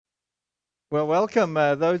Well, welcome.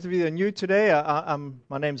 Those of you that are new today,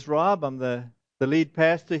 my name's Rob. I'm the lead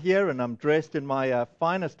pastor here, and I'm dressed in my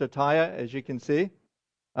finest attire, as you can see.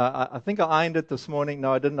 I think I ironed it this morning.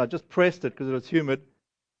 No, I didn't. I just pressed it because it was humid.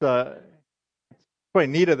 So it's probably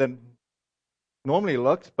neater than normally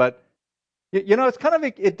looks. But, it's kind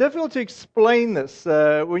of difficult to explain this.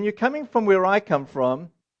 When you're coming from where I come from,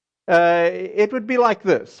 it would be like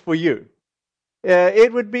this for you.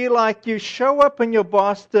 It would be like you show up in your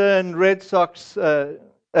Boston Red Sox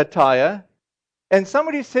attire, and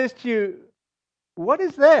somebody says to you, "What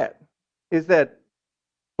is that? Is that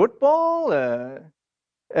football?"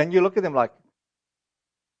 And you look at them like,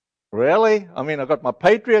 "Really? I mean, I've got my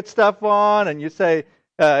Patriot stuff on," and you say,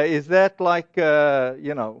 "Is that like soccer?"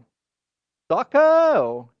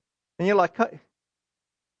 And you're like,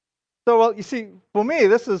 so, well, you see, for me,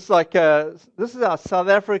 this is this is our South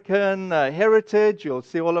African heritage. You'll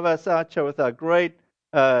see all of us out here with our great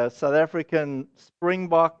South African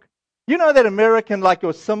Springbok. You know that American, like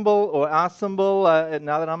your symbol or our symbol,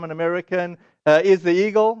 now that I'm an American, is the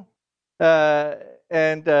eagle. Uh,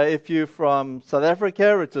 and if you're from South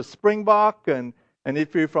Africa, it's a Springbok. And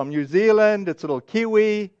if you're from New Zealand, it's a little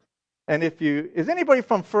Kiwi. And is anybody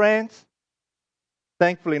from France?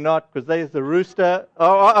 Thankfully not, because there's the rooster.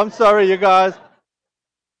 Oh, I'm sorry, you guys.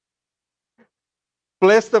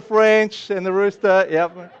 Bless the French and the rooster.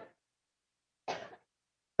 Yep.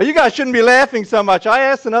 You guys shouldn't be laughing so much. I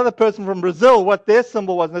asked another person from Brazil what their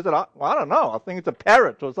symbol was, and they said, well, I don't know. I think it's a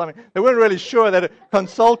parrot or something. They weren't really sure. They had to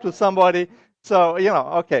consult with somebody. So,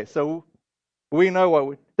 okay, so we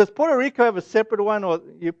know does Puerto Rico have a separate one, or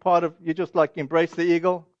you just like embrace the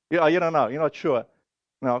eagle? You don't know. You're not sure.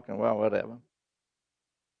 No, okay, well, whatever.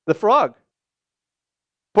 The frog.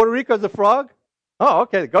 Puerto Rico's a frog? Oh,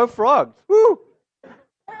 okay, go frogs. Woo!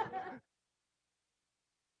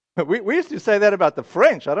 We used to say that about the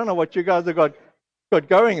French. I don't know what you guys have got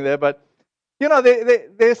going there, but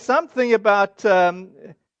there's something about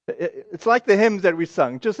it's like the hymns that we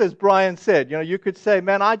sung. Just as Brian said, you could say,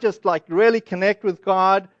 "Man, I just like really connect with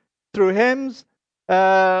God through hymns,"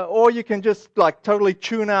 or you can just like totally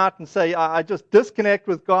tune out and say, "I just disconnect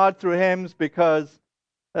with God through hymns because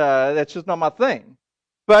that's just not my thing."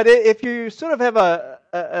 But if you sort of have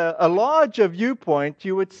a larger viewpoint,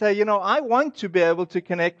 you would say, I want to be able to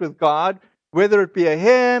connect with God, whether it be a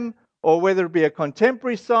hymn or whether it be a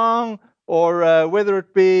contemporary song or whether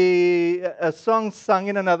it be a song sung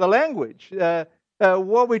in another language.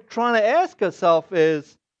 What we're trying to ask ourselves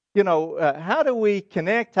is, how do we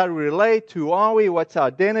connect? How do we relate? Who are we? What's our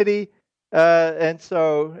identity? And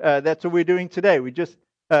so that's what we're doing today. We just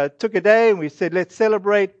took a day and we said, let's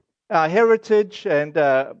celebrate our heritage, and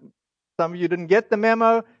some of you didn't get the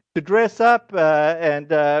memo to dress up, and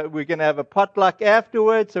we're going to have a potluck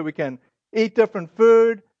afterwards so we can eat different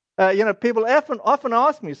food. People often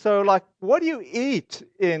ask me, so like, what do you eat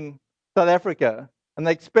in South Africa? And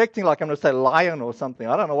they're expecting like I'm going to say lion or something.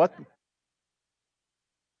 I don't know what.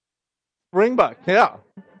 Springbok, yeah.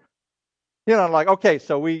 Like, okay,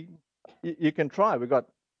 so you can try. We got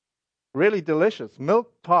really delicious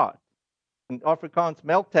milk tart, in Afrikaans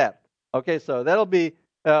milk tap. Okay, so that'll be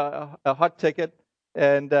a hot ticket,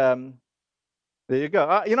 and there you go.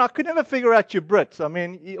 I could never figure out your Brits. I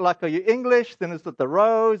mean, like, are you English? Then is it the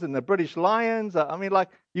Rose and the British Lions? I mean, like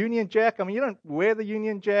Union Jack. I mean, you don't wear the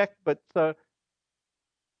Union Jack, but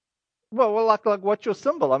like what's your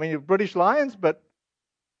symbol? I mean, you're British Lions, but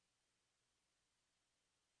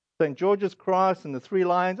St. George's Cross and the three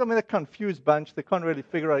lions. I mean, they're a confused bunch. They can't really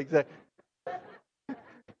figure out exactly.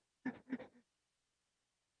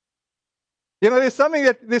 There's something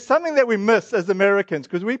that we miss as Americans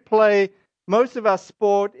because we play. Most of our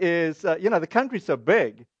sport is, the country's so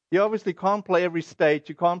big. You obviously can't play every state.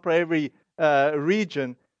 You can't play every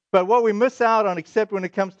region. But what we miss out on, except when it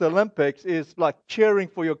comes to the Olympics, is like cheering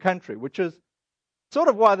for your country, which is sort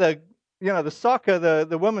of why the soccer,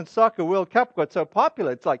 the women's soccer World Cup got so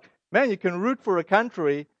popular. It's like, man, you can root for a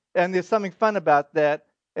country, and there's something fun about that.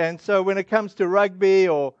 And so when it comes to rugby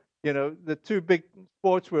or the two big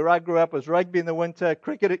sports where I grew up was rugby in the winter,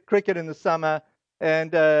 cricket in the summer,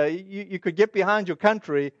 and you could get behind your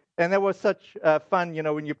country, and that was such fun,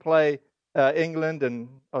 when you play England and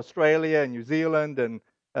Australia and New Zealand and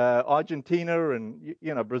Argentina and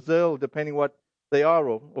Brazil, depending what they are,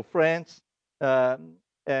 or France, yeah,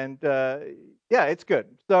 it's good.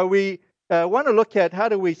 So we want to look at how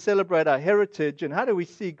do we celebrate our heritage and how do we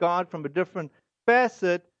see God from a different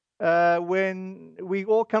facet when we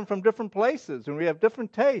all come from different places and we have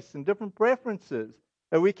different tastes and different preferences.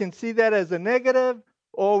 We can see that as a negative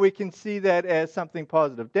or we can see that as something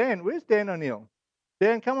positive. Dan, where's Dan O'Neill?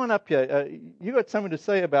 Dan, come on up here. You got something to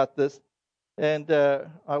say about this. And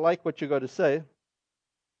I like what you got to say.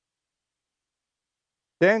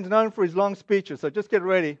 Dan's known for his long speeches, so just get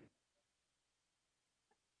ready.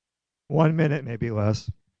 1 minute, maybe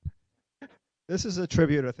less. This is a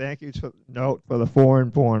tribute, a thank you note for the foreign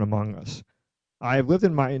born among us. I have lived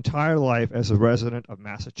in my entire life as a resident of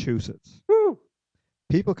Massachusetts. Woo!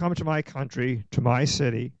 People come to my country, to my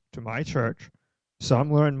city, to my church.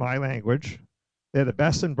 Some learn my language. They're the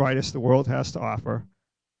best and brightest the world has to offer.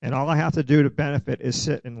 And all I have to do to benefit is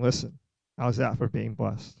sit and listen. How's that for being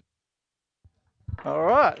blessed? All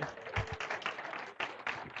right.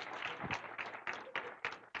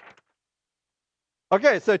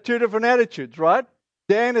 Okay, so two different attitudes, right?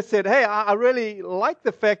 Dan has said, hey, I really like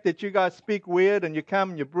the fact that you guys speak weird and you come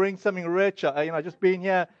and you bring something rich. Just been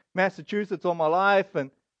here, Massachusetts, all my life.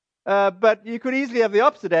 But you could easily have the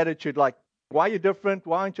opposite attitude, like, why are you different?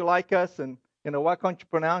 Why aren't you like us? And, why can't you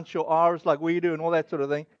pronounce your R's like we do and all that sort of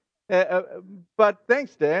thing? But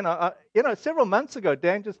thanks, Dan. Several months ago,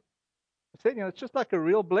 Dan just said, it's just like a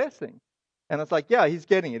real blessing. And it's like, yeah, he's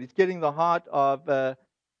getting it. He's getting the heart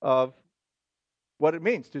of what it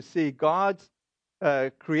means to see God's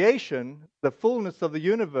creation, the fullness of the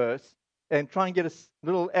universe, and try and get a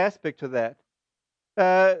little aspect to that.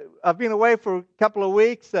 I've been away for a couple of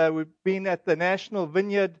weeks. We've been at the National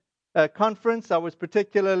Vineyard Conference. I was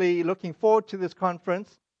particularly looking forward to this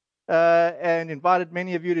conference and invited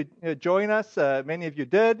many of you to join us. Many of you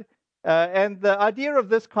did. And the idea of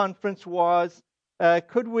this conference was,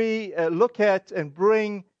 could we look at and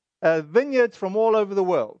bring vineyards from all over the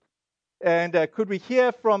world? And could we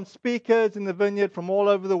hear from speakers in the vineyard from all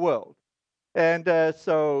over the world? And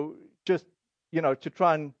so just, to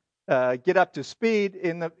try and get up to speed,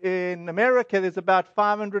 in America, there's about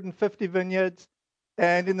 550 vineyards.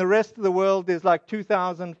 And in the rest of the world, there's like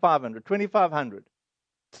 2,500, 2,500.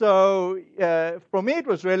 So for me, it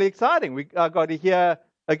was really exciting. I got to hear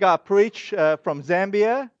a guy preach from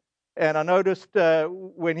Zambia. And I noticed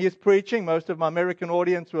when he's preaching, most of my American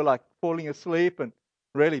audience were like falling asleep and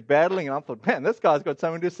really battling. And I thought, man, this guy's got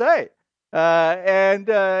something to say. And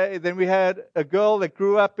then we had a girl that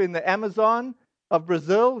grew up in the Amazon of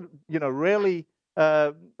Brazil, really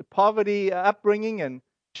poverty upbringing. And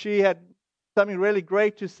she had something really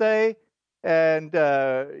great to say. And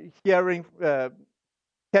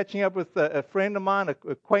catching up with a friend of mine, an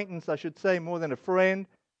acquaintance, I should say, more than a friend,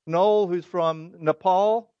 Noel, who's from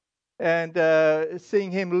Nepal. And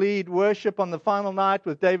seeing him lead worship on the final night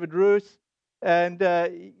with David Roos. And,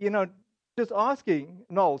 just asking,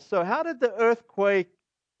 Noel, so how did the earthquake,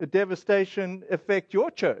 the devastation affect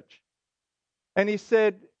your church? And he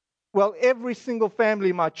said, well, every single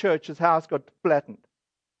family in my church's house got flattened.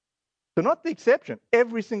 So not the exception,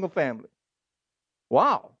 every single family.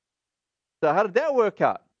 Wow. So how did that work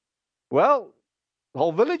out? Well, the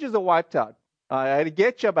whole villages are wiped out. I had to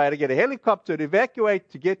get up. I had to get a helicopter to evacuate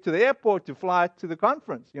to get to the airport to fly to the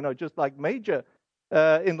conference. Just like major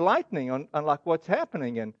enlightening on like what's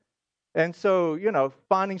happening. And so,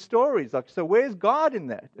 finding stories like, so where's God in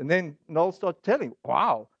that? And then Noel started telling,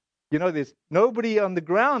 wow, there's nobody on the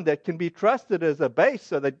ground that can be trusted as a base.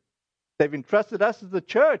 So they've entrusted us as the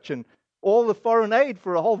church, and all the foreign aid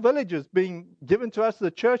for a whole village is being given to us as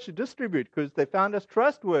a church to distribute because they found us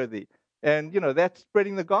trustworthy. And, that's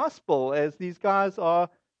spreading the gospel as these guys are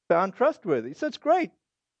found trustworthy. So it's great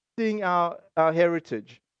seeing our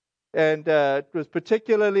heritage. And it was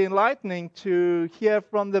particularly enlightening to hear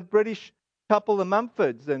from the British couple, the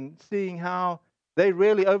Mumfords, and seeing how they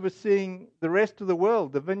really overseeing the rest of the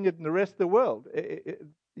world, the vineyard in the rest of the world. The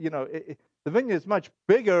vineyard is much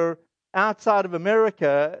bigger outside of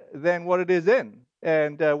America than what it is in.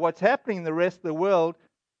 And what's happening in the rest of the world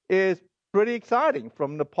is pretty exciting,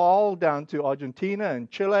 from Nepal down to Argentina and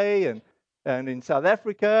Chile and in South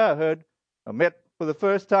Africa. I met for the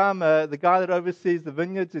first time the guy that oversees the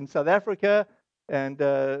vineyards in South Africa, and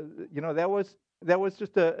that was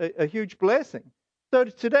just a huge blessing. So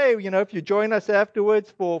today, if you join us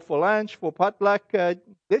afterwards for lunch, for potluck,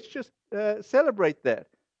 let's just celebrate that.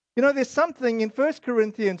 There's something in 1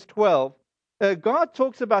 Corinthians 12. God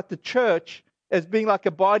talks about the church as being like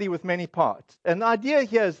a body with many parts. And the idea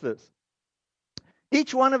here is this.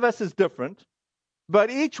 Each one of us is different, but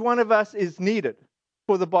each one of us is needed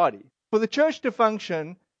for the body. For the church to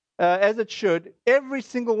function as it should, every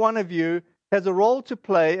single one of you has a role to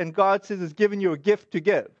play, and God says has given you a gift to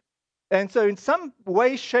give. And so in some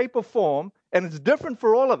way, shape, or form, and it's different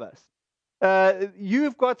for all of us,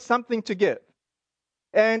 you've got something to give.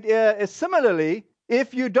 And similarly,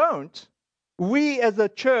 if you don't, we as a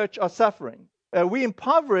church are suffering. We're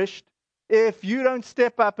impoverished if you don't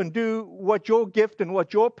step up and do what your gift and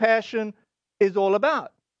what your passion is all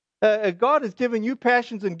about. God has given you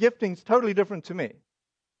passions and giftings totally different to me.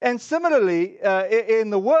 And similarly, in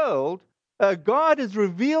the world, God has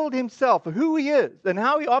revealed himself, who he is and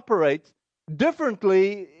how he operates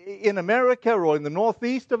differently in America or in the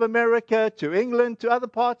northeast of America to England to other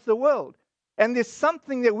parts of the world. And there's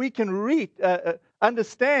something that we can read,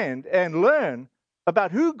 understand and learn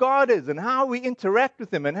about who God is and how we interact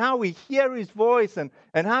with him and how we hear his voice and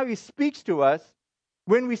how he speaks to us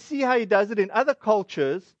when we see how he does it in other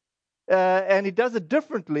cultures, and he does it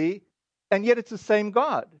differently, and yet it's the same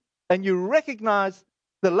God. And you recognize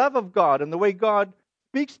the love of God and the way God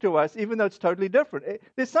speaks to us, even though it's totally different.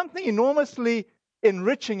 There's something enormously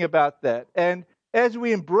enriching about that. And as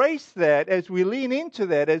we embrace that, as we lean into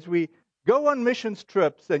that, as we go on missions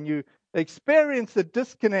trips and you experience the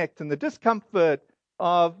disconnect and the discomfort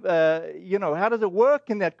of, how does it work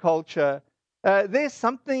in that culture, there's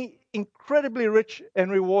something incredibly rich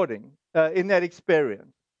and rewarding in that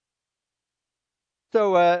experience.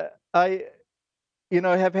 So I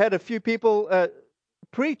have had a few people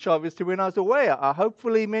preach, obviously, when I was away.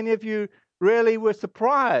 Hopefully many of you really were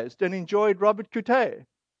surprised and enjoyed Robert Coutet.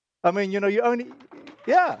 I mean, you only,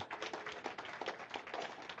 yeah.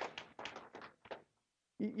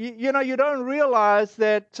 You don't realize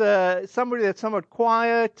that somebody that's somewhat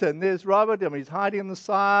quiet, and there's Robert, he's hiding on the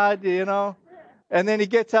side, and then he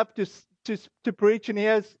gets up to preach, and he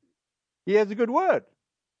has a good word.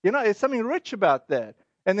 There's something rich about that.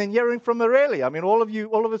 And then hearing from Aurelia. All of you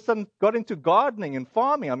all of a sudden got into gardening and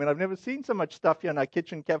farming. I've never seen so much stuff here in our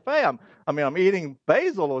kitchen cafe. I'm eating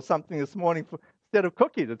basil or something this morning instead of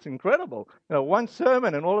cookies. It's incredible. One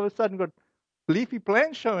sermon and all of a sudden got leafy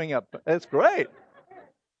plants showing up. That's great.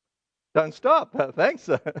 Don't stop. Thanks.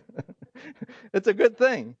 It's a good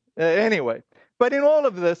thing. Anyway, but in all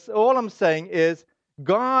of this, all I'm saying is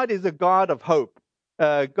God is a God of hope.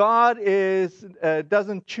 God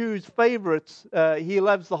doesn't choose favorites. He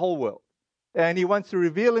loves the whole world. And he wants to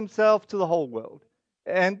reveal himself to the whole world.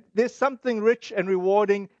 And there's something rich and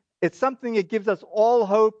rewarding. It's something that gives us all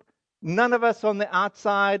hope. None of us on the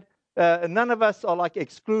outside, none of us are like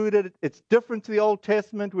excluded. It's different to the Old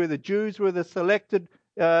Testament where the Jews were the selected,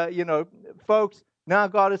 folks. Now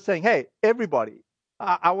God is saying, hey, everybody,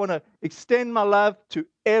 I want to extend my love to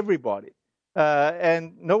everybody.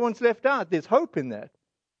 And no one's left out. There's hope in that.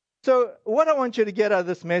 So what I want you to get out of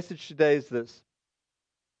this message today is this.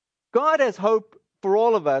 God has hope for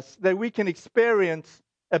all of us that we can experience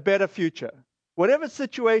a better future. Whatever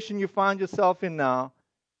situation you find yourself in now,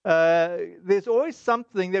 there's always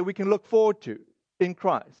something that we can look forward to in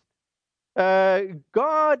Christ.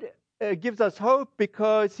 God gives us hope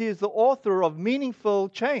because he is the author of meaningful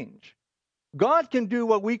change. God can do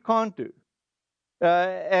what we can't do.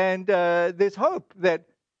 And there's hope that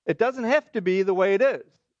it doesn't have to be the way it is,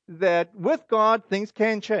 that with God, things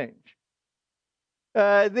can change.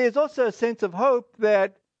 There's also a sense of hope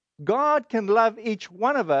that God can love each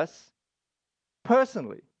one of us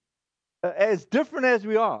personally, as different as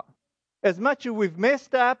we are, as much as we've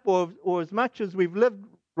messed up or as much as we've lived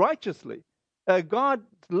righteously. God's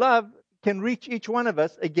love can reach each one of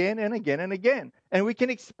us again and again and again, and we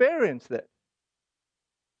can experience that.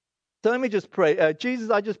 So let me just pray. Jesus,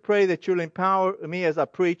 I just pray that you'll empower me as I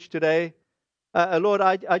preach today. Lord,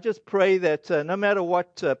 I just pray that no matter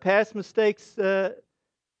what past mistakes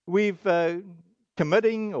we've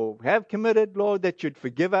committing or have committed, Lord, that you'd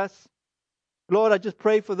forgive us. Lord, I just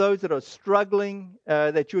pray for those that are struggling,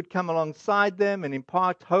 that you would come alongside them and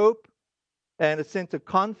impart hope and a sense of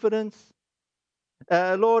confidence.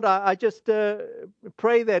 Lord, I just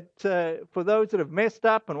pray that for those that have messed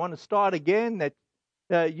up and want to start again, that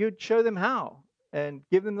you'd show them how and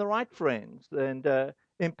give them the right friends and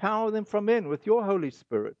empower them from in with your Holy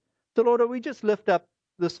Spirit. So, Lord, we just lift up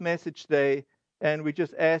this message today and we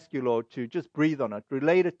just ask you, Lord, to just breathe on it,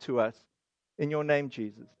 relate it to us in your name,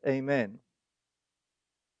 Jesus. Amen.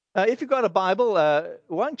 If you've got a Bible,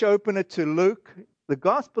 why don't you open it to Luke, the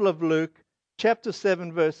Gospel of Luke, chapter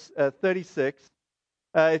 7, verse 36.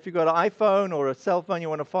 If you've got an iPhone or a cell phone, you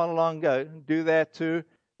want to follow along, do that too.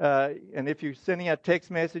 And if you're sending out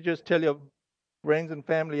text messages, tell your friends and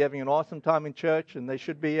family you're having an awesome time in church, and they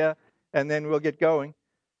should be here, and then we'll get going.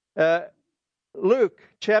 Luke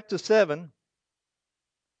chapter 7.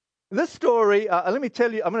 This story, let me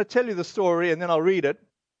tell you, I'm going to tell you the story, and then I'll read it.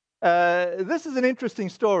 This is an interesting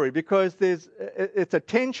story because it's a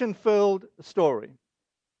tension-filled story.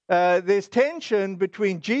 There's tension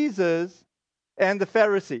between Jesus and the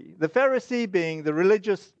Pharisee. The Pharisee being the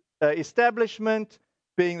religious establishment,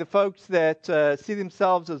 being the folks that see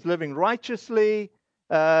themselves as living righteously,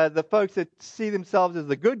 the folks that see themselves as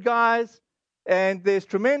the good guys. And there's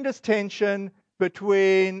tremendous tension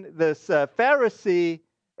between this Pharisee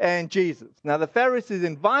and Jesus. Now, the Pharisees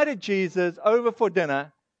invited Jesus over for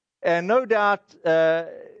dinner, and no doubt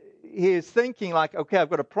he is thinking like, okay, I've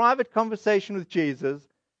got a private conversation with Jesus,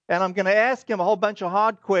 and I'm going to ask him a whole bunch of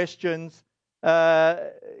hard questions,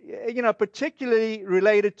 particularly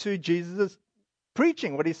related to Jesus'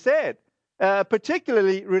 preaching, what he said,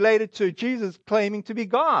 particularly related to Jesus claiming to be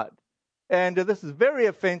God. And this is very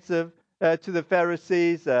offensive to the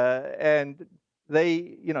Pharisees, and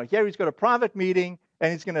they, here he's got a private meeting,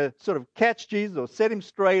 and he's going to sort of catch Jesus or set him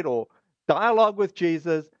straight or dialogue with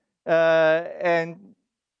Jesus, and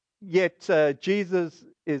yet Jesus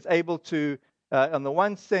is able to, in the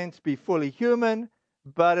one sense, be fully human,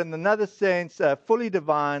 but in another sense, fully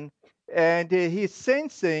divine, and he's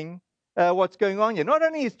sensing what's going on here. Not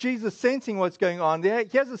only is Jesus sensing what's going on,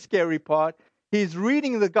 here's the scary part. He's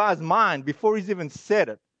reading the guy's mind before he's even said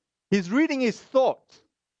it. He's reading his thoughts.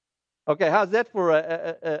 Okay, how's that for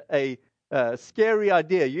a scary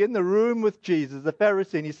idea? You're in the room with Jesus, the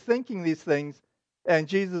Pharisee, and he's thinking these things, and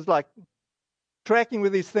Jesus is like tracking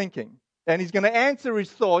with his thinking. And he's going to answer his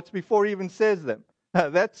thoughts before he even says them.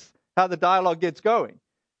 That's how the dialogue gets going.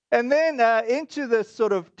 And then into this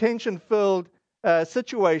sort of tension-filled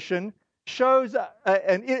situation shows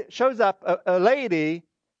up a lady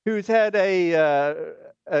who's had a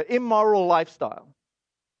immoral lifestyle.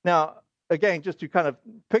 Now, again, just to kind of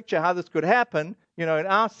picture how this could happen, in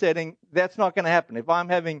our setting, that's not going to happen. If I'm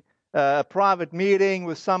having a private meeting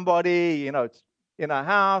with somebody, it's in a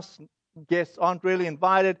house, guests aren't really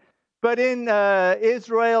invited. But in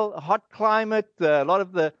Israel, hot climate, a lot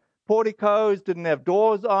of the porticos didn't have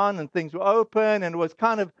doors on and things were open, and it was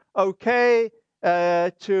kind of okay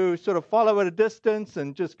to sort of follow at a distance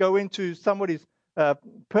and just go into somebody's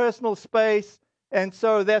personal space. And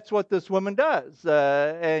so that's what this woman does.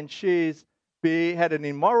 And she's had an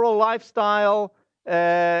immoral lifestyle,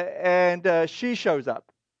 and she shows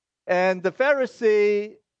up. And the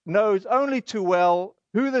Pharisee knows only too well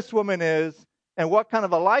who this woman is and what kind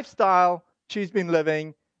of a lifestyle she's been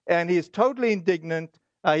living. And he's totally indignant.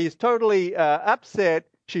 He's totally upset.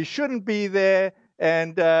 She shouldn't be there.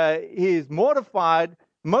 And he's mortified,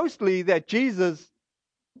 mostly that Jesus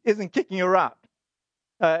isn't kicking her out.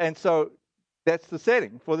 And so that's the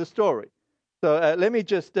setting for the story. So let me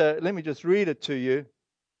just read it to you.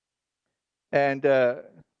 And so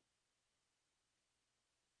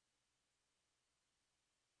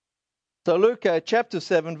Luke chapter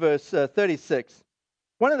 7, verse 36.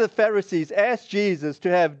 One of the Pharisees asked Jesus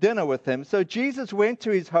to have dinner with him. So Jesus went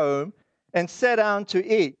to his home and sat down to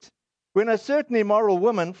eat. When a certain immoral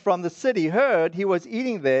woman from the city heard he was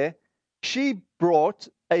eating there, she brought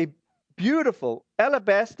a beautiful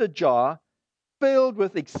alabaster jar filled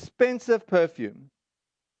with expensive perfume.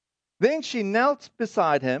 Then she knelt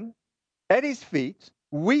beside him at his feet,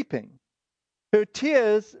 weeping. Her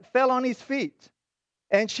tears fell on his feet,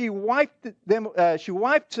 and she wiped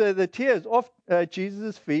the tears off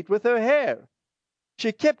Jesus' feet with her hair.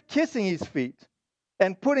 She kept kissing his feet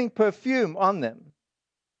and putting perfume on them.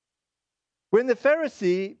 When the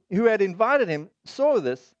Pharisee who had invited him saw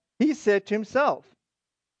this, he said to himself,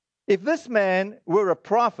 "If this man were a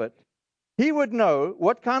prophet, he would know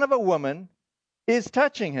what kind of a woman is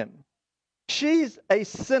touching him. She's a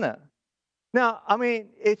sinner." Now, I mean,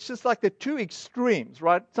 it's just like the two extremes,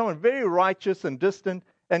 right? Someone very righteous and distant,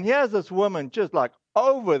 and here's this woman just like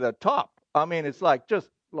over the top. I mean, it's like just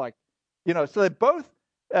like, so they're both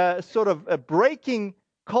sort of breaking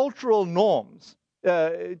cultural norms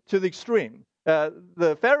to the extreme.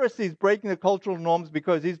 The Pharisee's breaking the cultural norms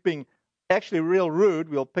because he's being actually real rude.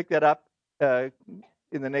 We'll pick that up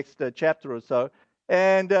in the next chapter or so.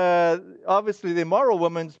 And obviously the immoral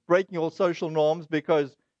woman's breaking all social norms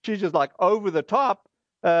because she's just like over the top,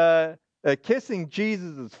 kissing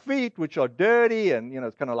Jesus' feet, which are dirty, and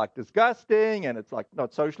it's kind of like disgusting, and it's like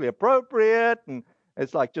not socially appropriate, and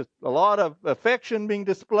it's like just a lot of affection being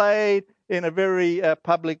displayed in a very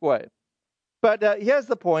public way. But here's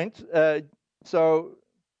the point. So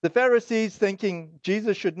the Pharisees thinking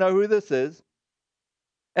Jesus should know who this is.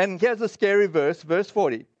 And here's a scary verse, verse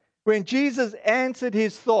 40. When Jesus answered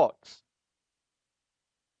his thoughts.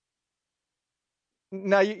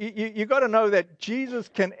 Now, you got to know that Jesus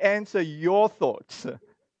can answer your thoughts.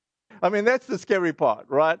 I mean, that's the scary part,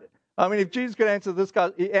 right? I mean, if Jesus could answer this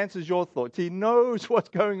guy, he answers your thoughts. He knows what's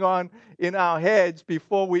going on in our heads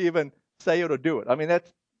before we even say it or do it. I mean,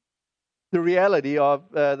 that's the reality of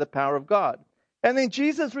the power of God. And then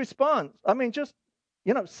Jesus responds. I mean, just,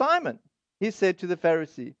 Simon, he said to the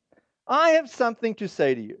Pharisee, "I have something to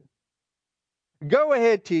say to you." "Go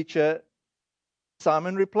ahead, teacher,"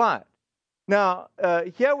 Simon replied. Now,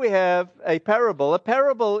 here we have a parable. A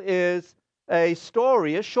parable is a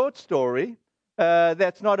story, a short story,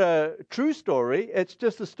 that's not a true story. It's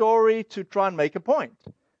just a story to try and make a point.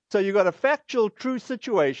 So you've got a factual, true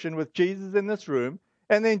situation with Jesus in this room,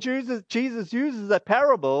 and then Jesus uses a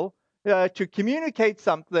parable to communicate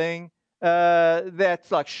something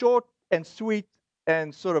that's like short and sweet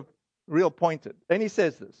and sort of real pointed. And he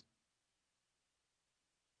says this.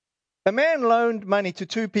 A man loaned money to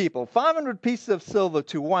two people, 500 pieces of silver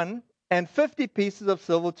to one and 50 pieces of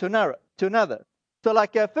silver to another. So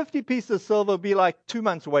like 50 pieces of silver would be like 2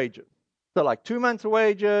 months' wages. So like 2 months'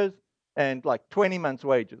 wages and like 20 months'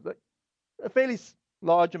 wages. Like a fairly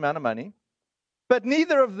large amount of money. But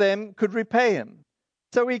neither of them could repay him.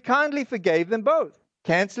 So he kindly forgave them both,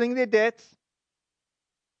 canceling their debts.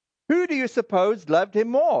 Who do you suppose loved him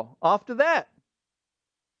more after that?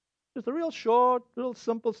 Just a real short, real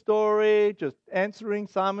simple story, just answering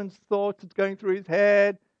Simon's thoughts that's going through his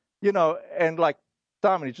head, and like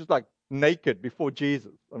Simon, he's just like naked before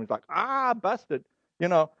Jesus. I mean, he's like, busted,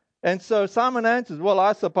 And so Simon answers, well,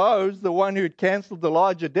 I suppose the one who'd canceled the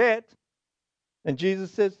larger debt. And Jesus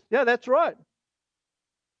says, yeah, that's right.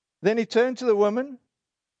 Then he turned to the woman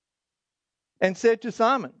and said to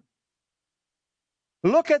Simon,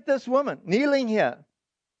 look at this woman kneeling here.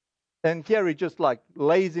 And here he just like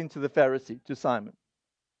lays into the Pharisee, to Simon.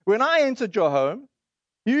 When I entered your home,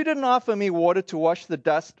 you didn't offer me water to wash the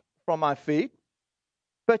dust from my feet,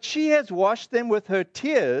 but she has washed them with her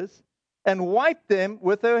tears and wiped them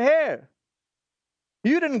with her hair.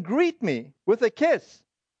 You didn't greet me with a kiss,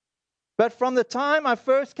 but from the time I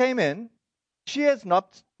first came in, she has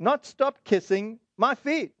not stopped kissing my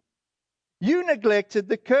feet. You neglected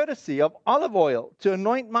the courtesy of olive oil to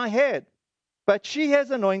anoint my head, but she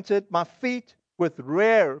has anointed my feet with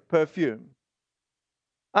rare perfume.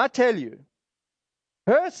 I tell you,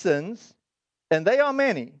 her sins, and they are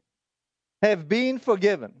many, have been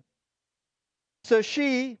forgiven. So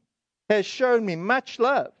she has shown me much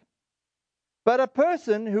love. But a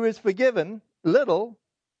person who is forgiven little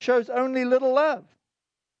shows only little love.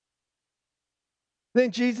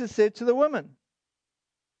 Then Jesus said to the woman,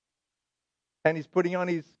 and he's putting on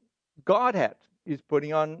his God hat. He's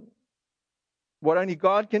putting on what only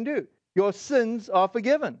God can do. Your sins are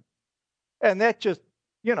forgiven. And that just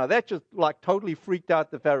like totally freaked out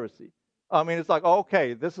the Pharisee. I mean, it's like,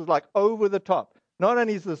 okay, this is like over the top. Not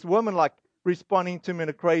only is this woman like responding to him in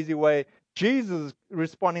a crazy way, Jesus is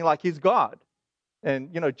responding like he's God.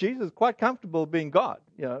 And, Jesus is quite comfortable being God.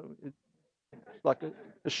 It's like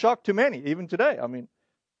a shock to many, even today. I mean,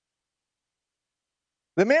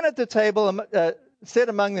 the men at the table said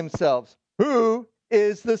among themselves, who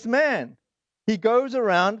is this man? He goes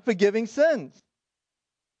around forgiving sins.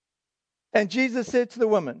 And Jesus said to the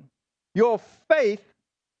woman, your faith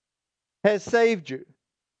has saved you.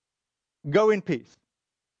 Go in peace.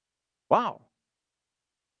 Wow.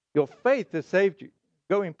 Your faith has saved you.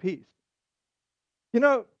 Go in peace.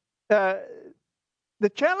 The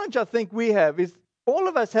challenge I think we have is all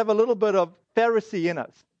of us have a little bit of Pharisee in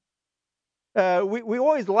us. We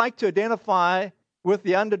always like to identify with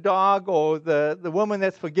the underdog or the woman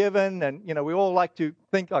that's forgiven. And, we all like to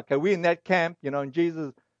think, okay, we're in that camp, and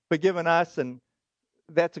Jesus forgiven us, and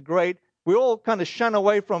that's great. We all kind of shun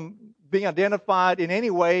away from being identified in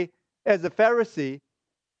any way as a Pharisee.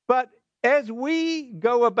 But as we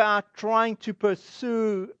go about trying to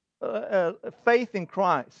pursue faith in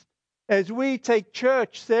Christ, as we take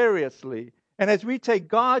church seriously, and as we take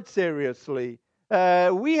God seriously,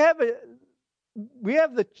 we have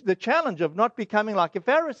the challenge of not becoming like a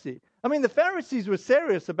Pharisee. I mean, the Pharisees were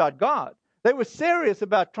serious about God. They were serious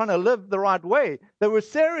about trying to live the right way. They were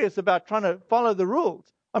serious about trying to follow the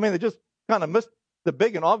rules. I mean, they just kind of missed the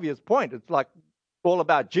big and obvious point. It's like all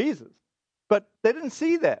about Jesus. But they didn't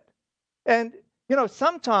see that. And,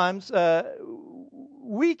 sometimes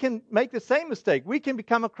we can make the same mistake. We can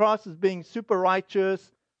become across as being super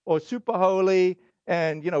righteous or super holy.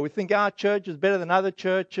 And, we think our church is better than other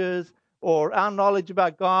churches, or our knowledge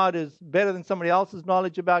about God is better than somebody else's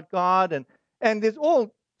knowledge about God. And there's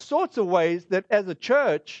all sorts of ways that as a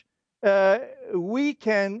church, we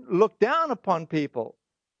can look down upon people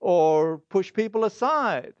or push people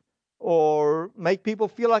aside or make people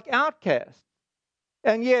feel like outcasts.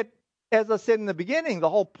 And yet, as I said in the beginning, the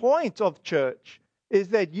whole point of church is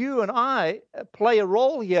that you and I play a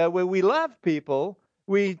role here where we love people,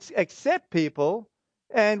 we accept people,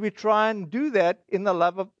 and we try and do that in the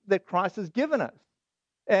love that Christ has given us.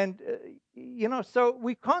 And, so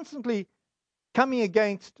we constantly coming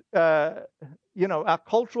against, our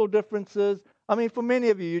cultural differences. I mean, for many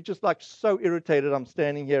of you, you're just like so irritated. I'm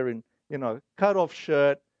standing here in, cut off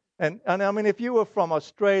shirt And I mean, if you were from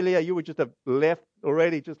Australia, you would just have left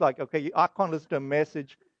already, just like, okay, I can't listen to a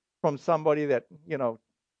message from somebody that,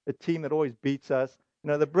 a team that always beats us.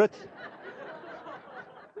 The Brits,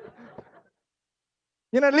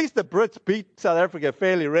 at least the Brits beat South Africa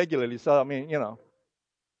fairly regularly. So, I mean,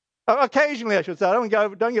 occasionally, I should say. Don't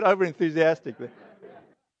get over enthusiastic there.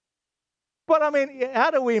 But I mean,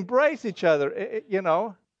 how do we embrace each other? You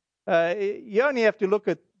only have to look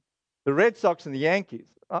at the Red Sox and the Yankees.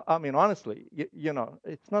 I mean, honestly,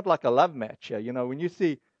 it's not like a love match here. When you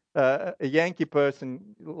see a Yankee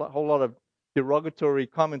person, a whole lot of derogatory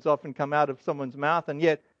comments often come out of someone's mouth, and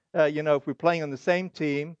yet, if we're playing on the same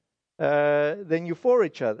team, then you're for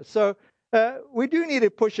each other. So we do need to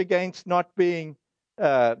push against not being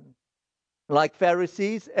like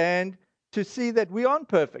Pharisees, and to see that we aren't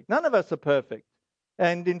perfect. None of us are perfect.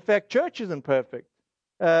 And in fact, church isn't perfect.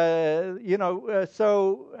 So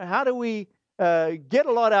how do we get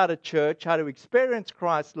a lot out of church? How do we experience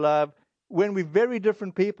Christ's love when we're very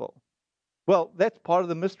different people? Well, that's part of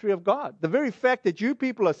the mystery of God. The very fact that you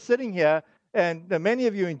people are sitting here, and many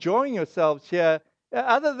of you enjoying yourselves here,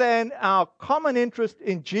 other than our common interest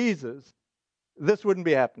in Jesus, this wouldn't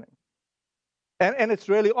be happening. And it's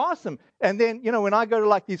really awesome. And then, when I go to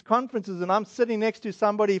like these conferences and I'm sitting next to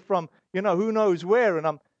somebody from, who knows where, and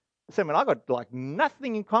I'm saying, man, I got like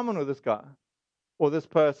nothing in common with this guy or this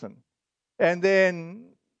person. And then,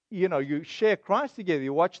 you share Christ together,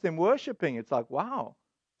 you watch them worshiping. It's like, wow,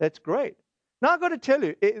 that's great. Now, I've got to tell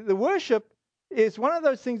you, the worship is one of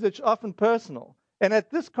those things that's often personal. And at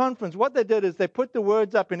this conference, what they did is they put the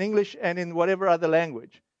words up in English and in whatever other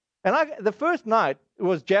language. And the first night it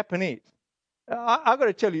was Japanese. I got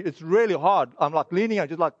to tell you, it's really hard. I'm like leaning on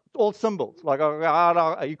just like all symbols. Like,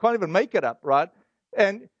 you can't even make it up, right?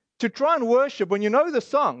 And to try and worship when you know the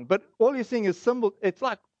song, but all you're seeing is symbols, it's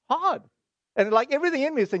like hard. And like everything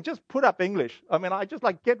in me is saying, just put up English. I mean, I just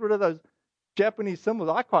like get rid of those Japanese symbols.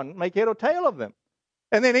 I can't make head or tail of them.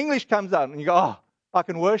 And then English comes out and you go, oh, I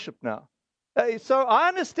can worship now. So I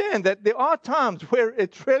understand that there are times where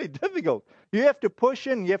it's really difficult. You have to push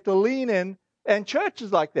in, you have to lean in. And church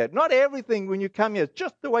is like that. Not everything when you come here is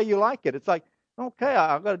just the way you like it. It's like, okay,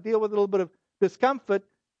 I've got to deal with a little bit of discomfort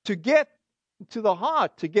to get to the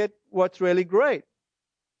heart, to get what's really great.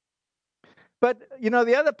 But,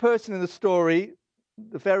 the other person in the story,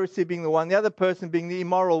 the Pharisee being the one, the other person being the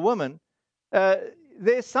immoral woman,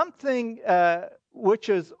 there's something which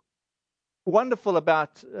is wonderful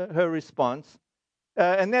about her response,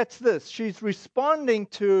 and that's this. She's responding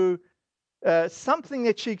to something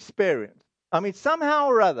that she experienced. I mean, somehow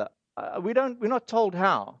or other, we're not told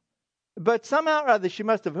how, but somehow or other she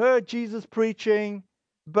must have heard Jesus preaching,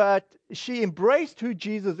 but she embraced who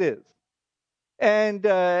Jesus is. And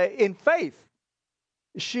in faith,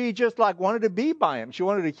 she just like wanted to be by him. She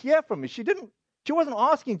wanted to hear from him. She wasn't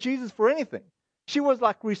asking Jesus for anything. She was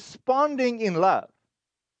like responding in love.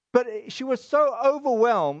 But she was so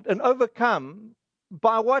overwhelmed and overcome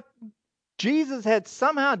by what Jesus had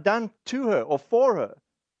somehow done to her or for her.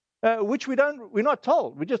 Which we're not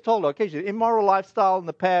told. We're just told, okay, she's immoral lifestyle in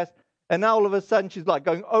the past, and now all of a sudden she's like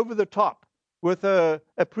going over the top with her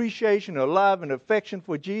appreciation, her love, and affection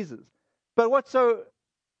for Jesus. But what's so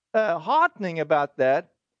heartening about that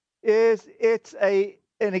is it's an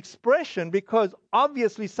expression because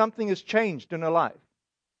obviously something has changed in her life.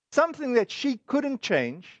 Something that she couldn't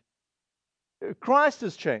change, Christ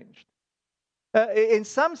has changed. In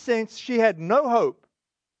some sense, she had no hope.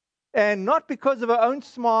 And not because of her own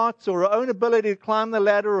smarts or her own ability to climb the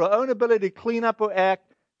ladder or her own ability to clean up or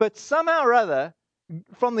act, but somehow or other,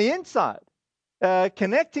 from the inside,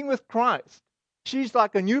 connecting with Christ, she's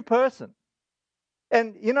like a new person.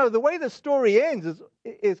 And, the way the story ends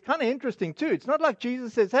is kind of interesting too. It's not like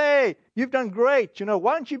Jesus says, hey, you've done great.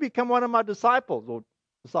 Why don't you become one of my disciples or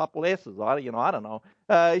disciplesses? I don't know.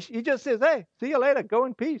 He just says, hey, see you later. Go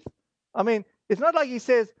in peace. I mean, it's not like he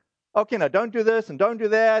says, okay, now don't do this and don't do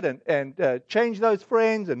that and change those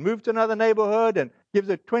friends and move to another neighborhood and gives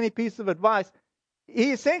her 20 pieces of advice.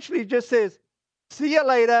 He essentially just says, see you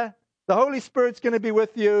later. The Holy Spirit's going to be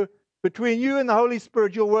with you. Between you and the Holy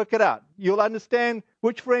Spirit, you'll work it out. You'll understand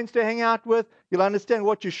which friends to hang out with. You'll understand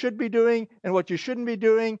what you should be doing and what you shouldn't be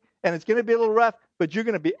doing. And it's going to be a little rough, but you're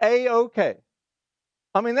going to be A-okay.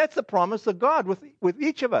 I mean, that's the promise of God with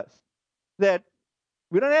each of us, that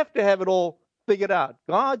we don't have to have it all figured out.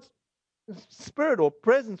 God's Spirit or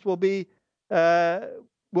presence will be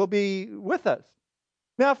with us.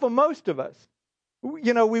 Now, for most of us,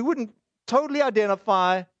 we wouldn't totally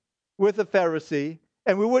identify with the Pharisee,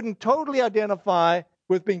 and we wouldn't totally identify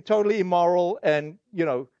with being totally immoral and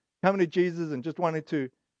coming to Jesus and just wanting to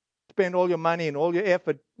spend all your money and all your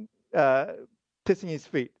effort kissing his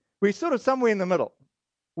feet. We're sort of somewhere in the middle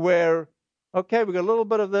where, okay, we've got a little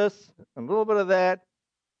bit of this, and a little bit of that,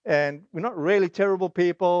 and we're not really terrible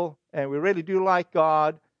people, and we really do like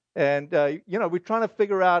God, and, we're trying to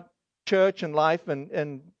figure out church and life,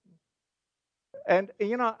 and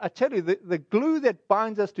I tell you, the glue that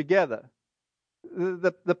binds us together,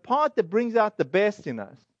 the part that brings out the best in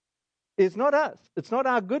us, is not us. It's not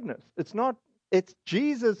our goodness. It's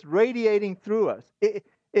Jesus radiating through us.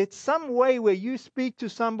 It's some way where you speak to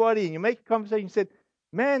somebody and you make a conversation and say,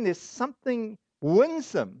 man, there's something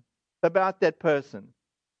winsome about that person.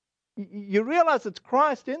 You realize it's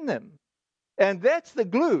Christ in them. And that's the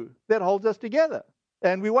glue that holds us together.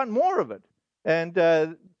 And we want more of it. And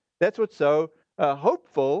that's what's so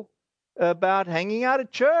hopeful about hanging out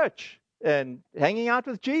at church and hanging out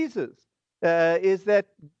with Jesus, is that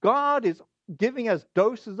God is giving us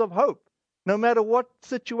doses of hope. No matter what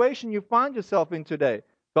situation you find yourself in today,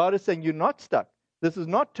 God is saying you're not stuck. This is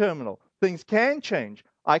not terminal. Things can change.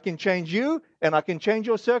 I can change you, and I can change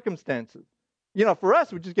your circumstances. For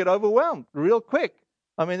us, we just get overwhelmed real quick.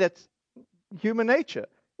 I mean, that's human nature.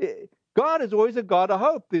 God is always a God of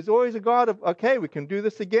hope. There's always a God of, okay, we can do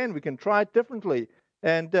this again. We can try it differently.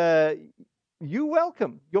 And you're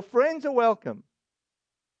welcome. Your friends are welcome.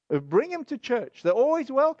 Bring them to church. They're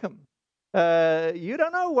always welcome. You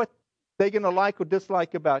don't know what they're going to like or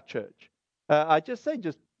dislike about church. I just say,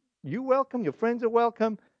 you welcome. Your friends are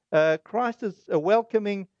welcome. Christ is a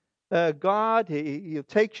welcoming God. He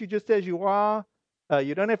takes you just as you are.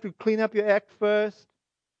 You don't have to clean up your act first.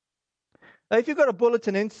 If you've got a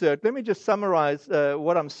bulletin insert, let me just summarize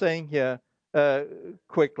what I'm saying here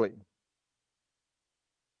quickly.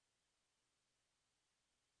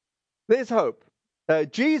 There's hope.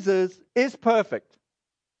 Jesus is perfect.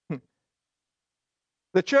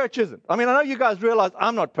 The church isn't. I mean, I know you guys realize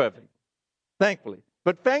I'm not perfect, thankfully.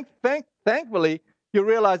 But thankfully, you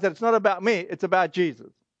realize that it's not about me, it's about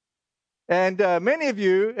Jesus. And many of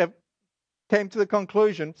you have came to the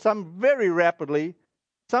conclusion, some very rapidly,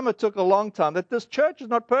 some it took a long time, that this church is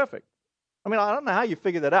not perfect. I mean, I don't know how you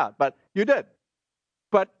figured that out, but you did.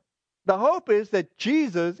 But the hope is that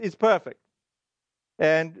Jesus is perfect.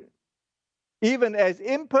 And even as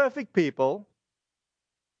imperfect people,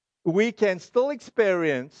 we can still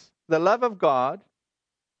experience the love of God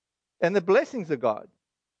and the blessings of God.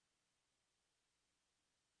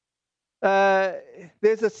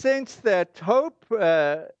 There's a sense that hope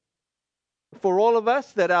for all of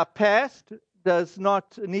us, that our past does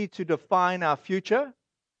not need to define our future.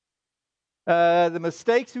 The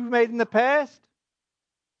mistakes we've made in the past,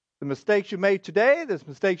 the mistakes you made today, the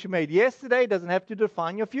mistakes you made yesterday doesn't have to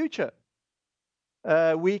define your future.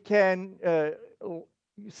 We can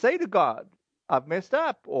say to God, I've messed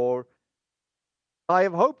up, or I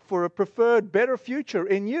have hope for a preferred, better future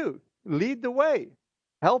in you. Lead the way.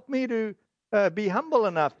 Help me to be humble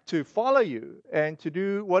enough to follow you and to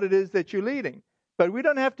do what it is that you're leading. But we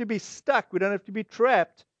don't have to be stuck. We don't have to be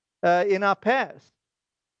trapped in our past.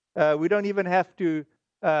 We don't even have to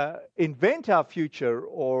invent our future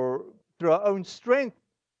or through our own strength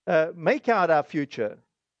make out our future.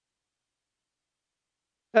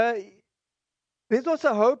 There's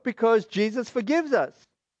also hope because Jesus forgives us.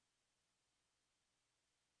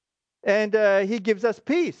 And he gives us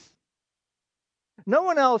peace. No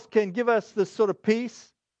one else can give us this sort of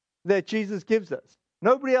peace that Jesus gives us.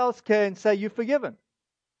 Nobody else can say you're forgiven.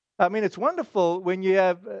 I mean, it's wonderful when you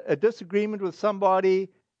have a disagreement with somebody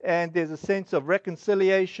and there's a sense of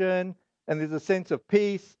reconciliation and there's a sense of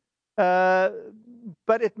peace. But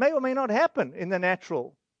it may or may not happen in the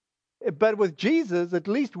natural. But with Jesus, at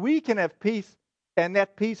least we can have peace and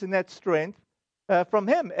that strength from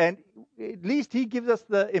him. And at least he gives us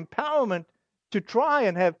the empowerment to try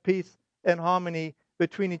and have peace and harmony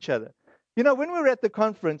between each other. You know, when we were at the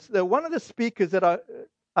conference, one of the speakers that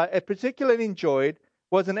I particularly enjoyed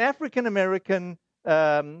was an African-American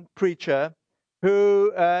preacher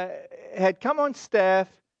who had come on staff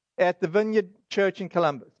at the Vineyard Church in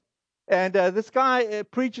Columbus. And this guy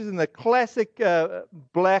preaches in the classic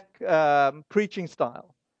black preaching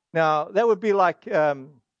style. Now, that would be like, well,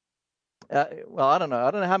 I don't know.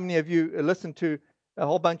 I don't know how many of you listen to a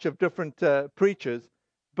whole bunch of different preachers,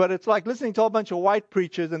 but it's like listening to a whole bunch of white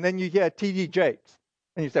preachers, and then you hear T.D. Jakes.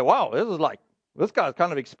 And you say, wow, this guy's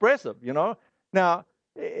kind of expressive, you know. Now,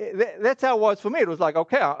 that's how it was for me. It was like,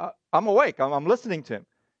 okay, I'm awake. I'm listening to him.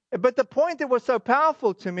 But the point that was so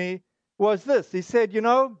powerful to me was this. He said, you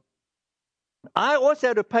know, I also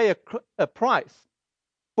had to pay a price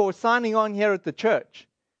for signing on here at the church.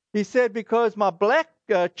 He said, because my black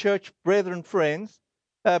church brethren friends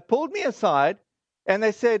pulled me aside And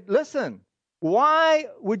they said, listen, why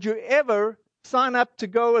would you ever sign up to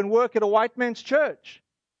go and work at a white man's church?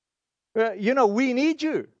 We need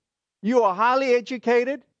you. You are highly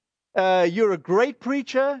educated. You're a great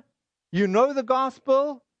preacher. You know the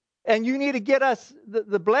gospel. And you need to get us,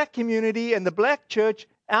 the black community and the black church,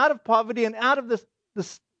 out of poverty and out of this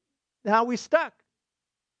how we're stuck.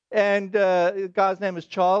 And the guy's name is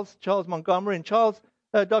Charles Montgomery. And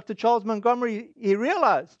Dr. Charles Montgomery, he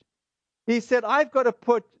realized, he said, I've got to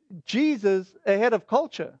put Jesus ahead of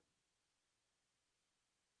culture.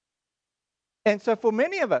 And so for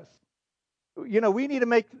many of us, we need to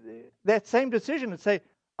make that same decision and say,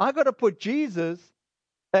 I've got to put Jesus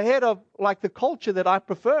ahead of like the culture that I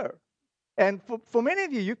prefer. And for many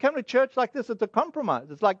of you, you come to church like this, it's a compromise.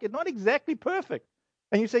 It's like, it's not exactly perfect.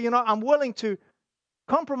 And you say, I'm willing to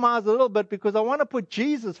compromise a little bit because I want to put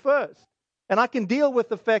Jesus first. And I can deal with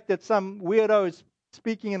the fact that some weirdo is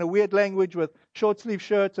speaking in a weird language with short sleeve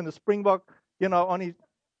shirts and a Springbok, on his.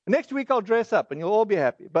 Next week I'll dress up and you'll all be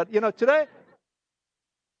happy. But, today,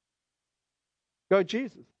 go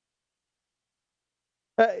Jesus.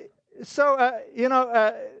 The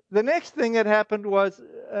next thing that happened was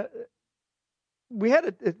we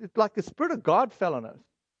had it's like the Spirit of God fell on us.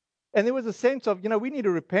 And there was a sense of, we need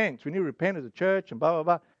to repent. We need to repent as a church and blah, blah,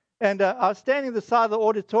 blah. And I was standing at the side of the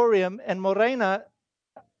auditorium, and Morena,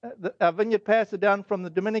 our vineyard pastor down from the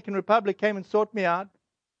Dominican Republic, came and sought me out.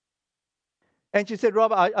 And she said,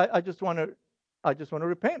 Rob, I just want to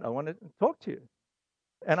repent. I want to talk to you.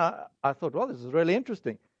 And I thought, well, this is really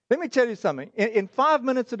interesting. Let me tell you something. In 5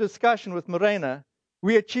 minutes of discussion with Morena,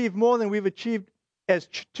 we achieved more than we've achieved as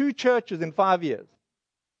two churches in 5 years.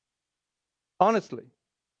 Honestly.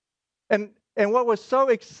 And what was so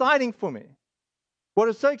exciting for me, now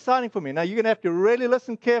you're going to have to really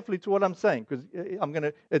listen carefully to what I'm saying, because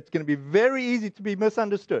it's going to be very easy to be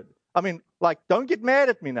misunderstood. Don't get mad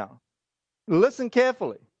at me now. Listen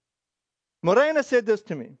carefully. Morena said this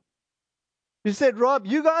to me. She said, Rob,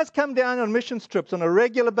 you guys come down on missions trips on a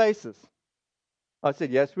regular basis. I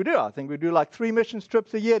said, yes, we do. I think we do like 3 missions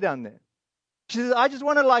trips a year down there. She says, I just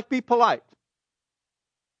want to be polite.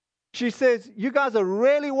 She says, you guys are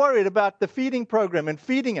really worried about the feeding program and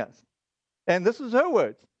feeding us. And this is her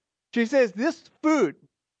words. She says, this food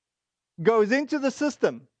goes into the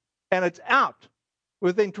system and it's out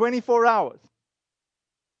within 24 hours.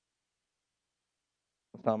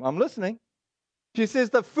 I'm listening. She says,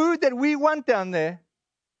 the food that we want down there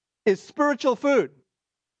is spiritual food.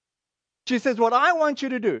 She says, what I want you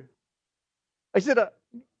to do, I said,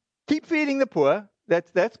 keep feeding the poor.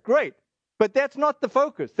 That's great. But that's not the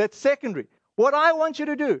focus. That's secondary. What I want you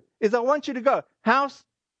to do is I want you to go house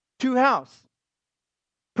to house,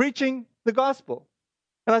 preaching the gospel.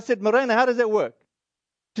 And I said, Morena, how does that work?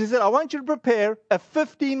 She said, I want you to prepare a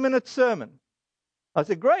 15-minute sermon. I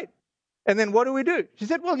said, great. And then what do we do? She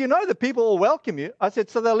said, well, the people will welcome you. I said,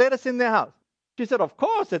 so they'll let us in their house. She said, of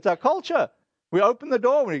course, it's our culture. We open the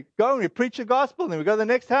door, we go and we preach the gospel, and then we go to the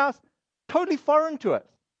next house. Totally foreign to us.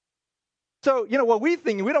 So, what we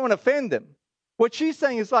think, we don't want to offend them. What she's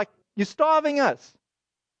saying is like, you're starving us.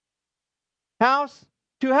 House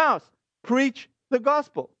to house, preach the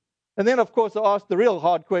gospel. And then, of course, I asked the real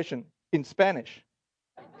hard question in Spanish.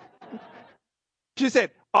 She said,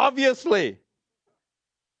 obviously.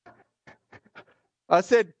 I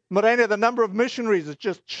said, Morena, the number of missionaries has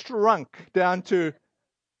just shrunk down to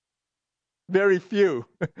very few.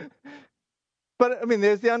 But,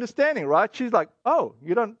 there's the understanding, right? She's like, oh,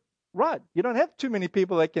 you don't have too many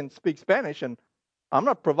people that can speak Spanish, and I'm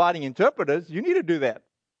not providing interpreters. You need to do that.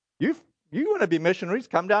 You want to be missionaries,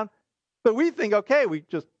 come down. But we think, okay, we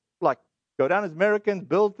just go down as Americans,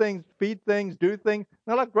 build things, feed things, do things. And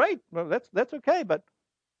they're like, great, well, that's okay, but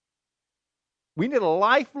we need a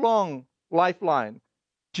lifelong lifeline.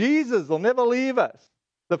 Jesus will never leave us.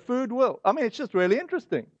 The food will. It's just really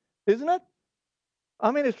interesting, isn't it?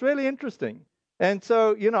 It's really interesting. And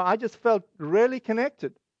so, I just felt really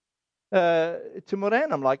connected to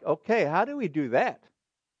Morena. I'm like, okay, how do we do that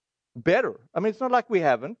better? It's not like we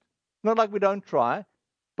haven't. It's not like we don't try.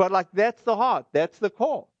 But that's the heart. That's the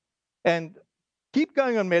core. And keep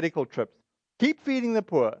going on medical trips. Keep feeding the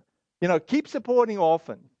poor. Keep supporting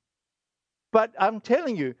orphans. But I'm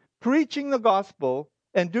telling you, preaching the gospel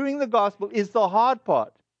and doing the gospel is the hard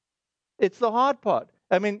part. It's the hard part.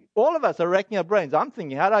 All of us are racking our brains. I'm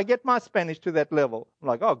thinking, how do I get my Spanish to that level? I'm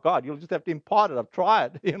like, oh, God, you'll just have to impart it. I've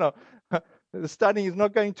tried. The studying is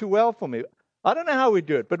not going too well for me. I don't know how we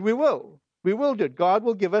do it, but we will. We will do it. God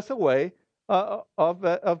will give us a way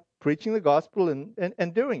of preaching the gospel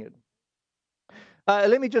and doing it.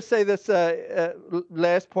 Let me just say this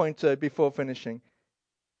last point before finishing.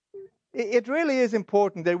 it really is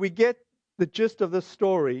important that we get the gist of this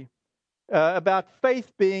story about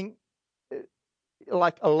faith being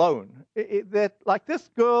like alone. That like this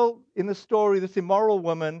girl in the story, this immoral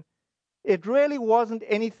woman, it really wasn't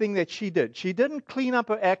anything that she did. She didn't clean up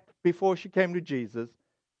her act before she came to Jesus.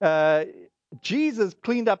 Uh, Jesus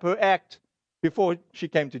cleaned up her act before she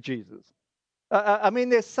came to Jesus. I mean,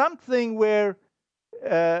 there's something where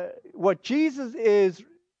what Jesus is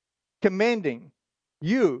commending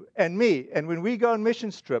you and me, and when we go on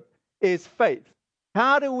mission trip, is faith.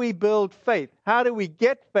 How do we build faith? How do we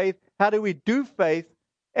get faith? How do we do faith?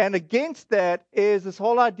 And against that is this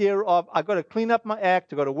whole idea of I've got to clean up my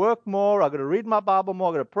act, I've got to work more, I've got to read my Bible more,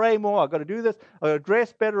 I've got to pray more, I've got to do this, I've got to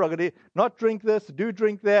dress better, I've got to not drink this, do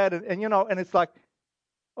drink that, and and it's like,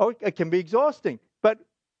 oh, it can be exhausting. But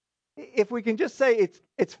if we can just say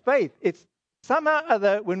it's faith, it's somehow or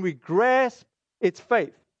other when we grasp it's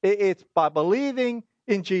faith. It's by believing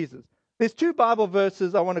in Jesus. There's two Bible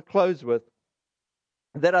verses I want to close with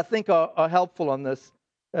that I think are helpful on this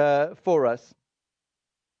for us.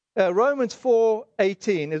 Romans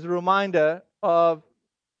 4:18 is a reminder of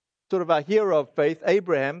sort of our hero of faith,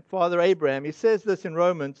 Abraham, Father Abraham. He says this in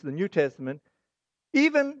Romans, the New Testament,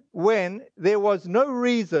 even when there was no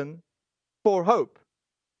reason for hope,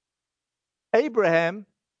 Abraham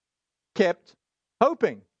kept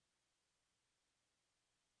hoping.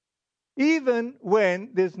 Even when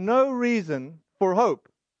there's no reason for hope,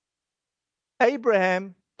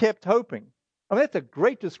 Abraham kept hoping. I mean, that's a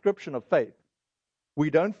great description of faith. We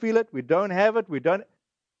don't feel it, we don't have it,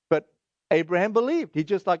 but Abraham believed. He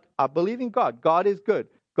just like, I believe in God. God is good.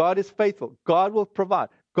 God is faithful. God will provide.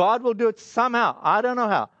 God will do it somehow. I don't know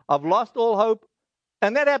how. I've lost all hope.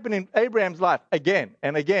 And that happened in Abraham's life again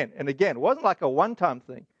and again and again. It wasn't like a one-time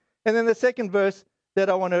thing. And then the second verse that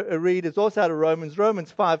I want to read is also out of Romans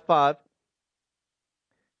 5:5.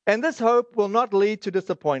 And this hope will not lead to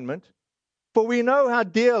disappointment, for we know how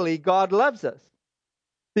dearly God loves us,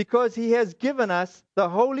 because he has given us the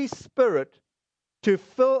Holy Spirit to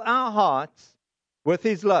fill our hearts with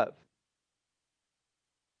his love.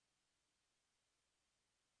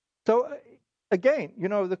 So again,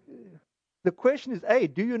 the question is, A,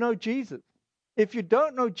 do you know Jesus? If you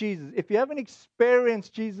don't know Jesus, if you haven't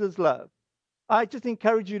experienced Jesus' love, I just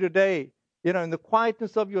encourage you today, in the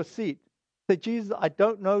quietness of your seat, say, Jesus, I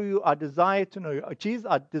don't know you. I desire to know you. Jesus,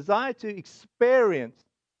 I desire to experience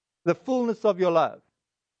the fullness of your love.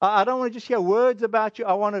 I don't want to just hear words about you.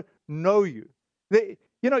 I want to know you.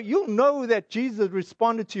 You'll know that Jesus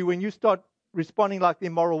responded to you when you start responding like the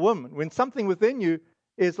immoral woman, when something within you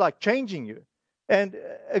is like changing you. And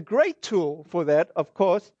a great tool for that, of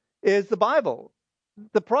course, is the Bible.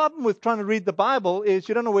 The problem with trying to read the Bible is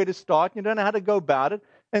you don't know where to start, you don't know how to go about it.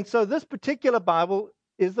 And so this particular Bible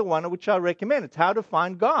is the one which I recommend. It's How to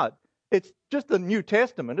Find God. It's just the New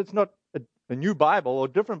Testament. It's not a new Bible or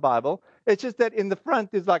different Bible. It's just that in the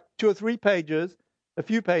front there's like 2 or 3 pages, a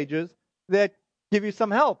few pages, that give you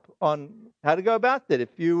some help on how to go about that. If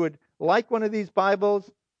you would like one of these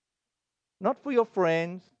Bibles, not for your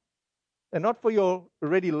friends, and not for your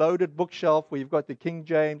already loaded bookshelf where you've got the King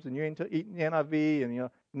James and you're into eating the NIV and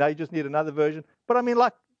now you just need another version. But I mean,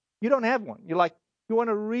 like, you don't have one. You want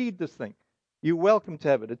to read this thing. You're welcome to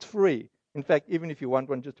have it. It's free. In fact, even if you want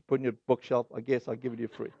one just to put in your bookshelf, I guess I'll give it to you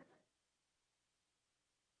free.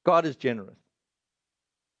 God is generous.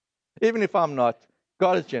 Even if I'm not,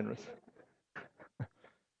 God is generous.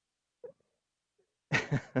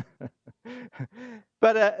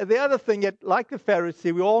 But the other thing that, like the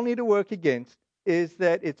Pharisee, we all need to work against is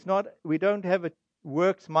that we don't have a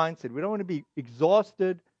works mindset. We don't want to be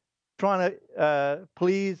exhausted trying to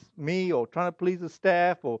please me or trying to please the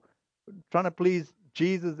staff or trying to please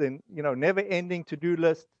Jesus and, never-ending to-do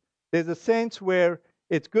lists. There's a sense where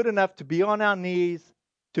it's good enough to be on our knees,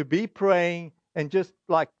 to be praying, and just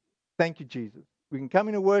like, thank you, Jesus. We can come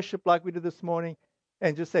into worship like we did this morning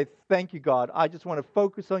and just say, thank you, God. I just want to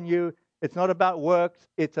focus on you. It's not about works.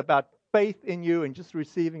 It's about faith in you and just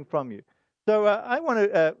receiving from you. So I want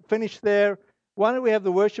to finish there. Why don't we have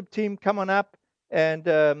the worship team come on up? And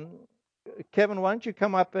Kevin, why don't you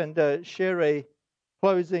come up and share a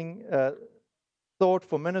closing thought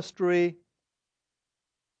for ministry?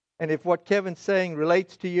 And if what Kevin's saying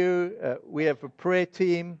relates to you, we have a prayer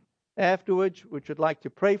team afterwards which would like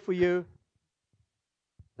to pray for you.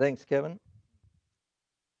 Thanks, Kevin.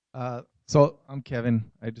 So I'm Kevin.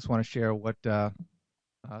 I just want to share what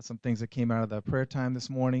some things that came out of the prayer time this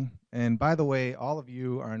morning. And by the way, all of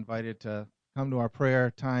you are invited to come to our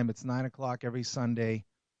prayer time. It's 9 o'clock every Sunday.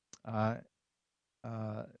 In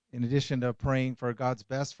addition to praying for God's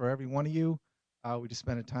best for every one of you, we just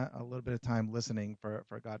spend a little bit of time listening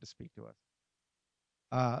for God to speak to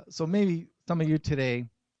us. So maybe some of you today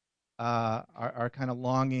are kind of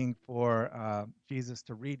longing for Jesus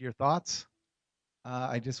to read your thoughts.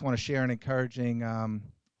 I just want to share an encouraging,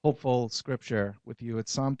 hopeful scripture with you.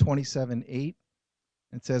 It's Psalm 27:8.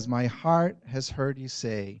 It says, "My heart has heard you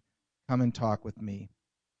say, 'Come and talk with me.'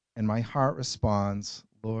 And my heart responds,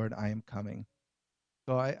 'Lord, I am coming.'"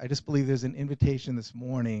 So I just believe there's an invitation this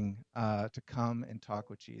morning to come and talk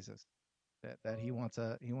with Jesus. That he wants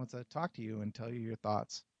to talk to you and tell you your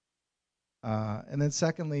thoughts. And then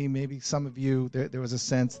secondly, maybe some of you, there was a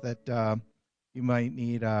sense that you might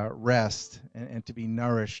need rest and to be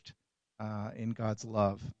nourished in God's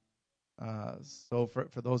love. So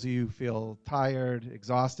for those of you who feel tired,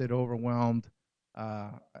 exhausted, overwhelmed,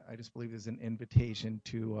 I just believe there's an invitation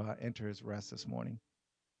to enter his rest this morning.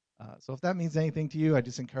 So if that means anything to you, I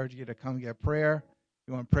just encourage you to come get prayer. If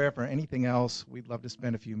you want prayer for anything else, we'd love to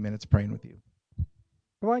spend a few minutes praying with you.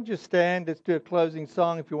 Why don't you stand? Let's do a closing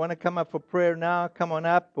song. If you want to come up for prayer now, come on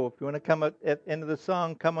up. Or if you want to come up at the end of the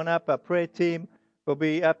song, come on up. Our prayer team will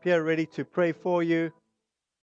be up here ready to pray for you.